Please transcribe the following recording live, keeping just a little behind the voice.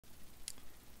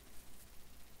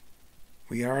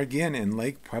We are again in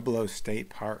Lake Pueblo State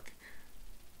Park.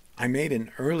 I made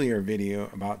an earlier video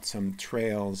about some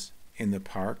trails in the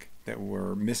park that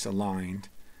were misaligned,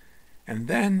 and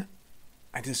then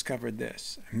I discovered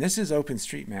this. And this is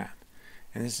OpenStreetMap,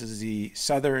 and this is the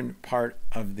southern part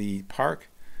of the park.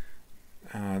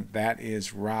 That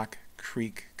is Rock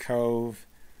Creek Cove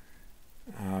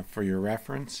for your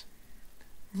reference.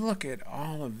 Look at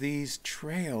all of these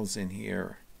trails in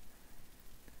here.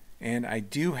 And I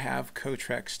do have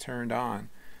COTREX turned on,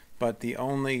 but the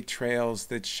only trails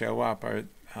that show up are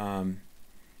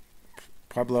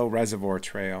Pueblo Reservoir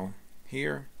Trail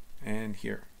here and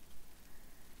here.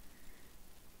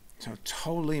 So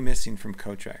totally missing from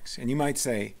COTREX. And you might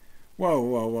say,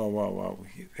 whoa.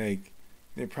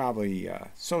 They're probably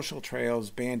social trails,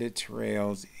 bandit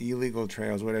trails, illegal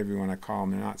trails, whatever you want to call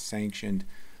them. They're not sanctioned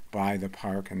by the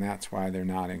park, and that's why they're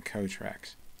not in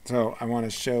COTREX. So I want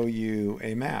to show you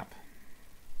a map.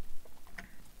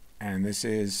 And this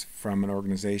is from an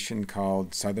organization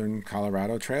called Southern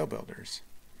Colorado Trail Builders.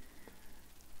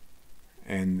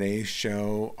 And they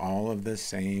show all of the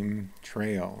same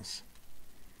trails.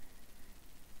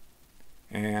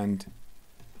 And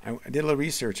I did a little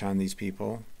research on these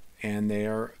people, and they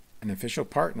are an official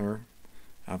partner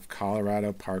of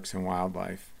Colorado Parks and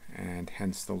Wildlife, and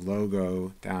hence the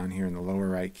logo down here in the lower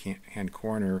right hand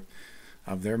corner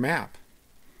of their map.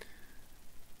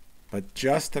 But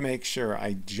just to make sure,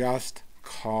 I just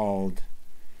called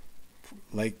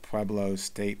Lake Pueblo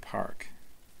State Park.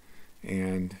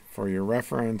 And for your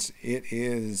reference, it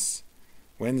is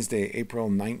Wednesday, April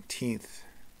 19th,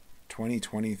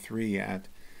 2023 at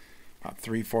about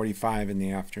 3:45 in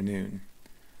the afternoon.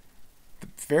 The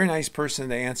very nice person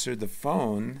that answered the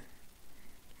phone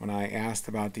when I asked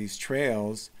about these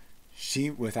trails,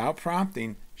 without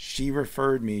prompting, she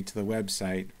referred me to the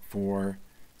website for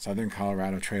Southern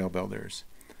Colorado Trail Builders.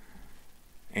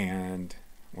 And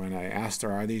when I asked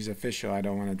her, are these official? I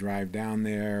don't want to drive down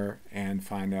there and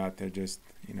find out they're just,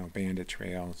 bandit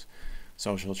trails,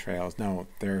 social trails. No,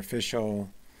 they're official.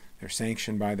 They're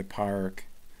sanctioned by the park.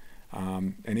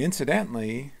 And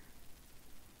incidentally,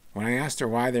 when I asked her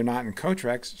why they're not in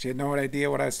COTREX, she had no idea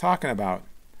what I was talking about.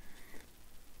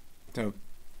 So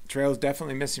trails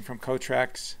definitely missing from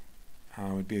COTREX.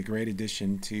 Would be a great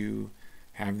addition to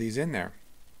have these in there.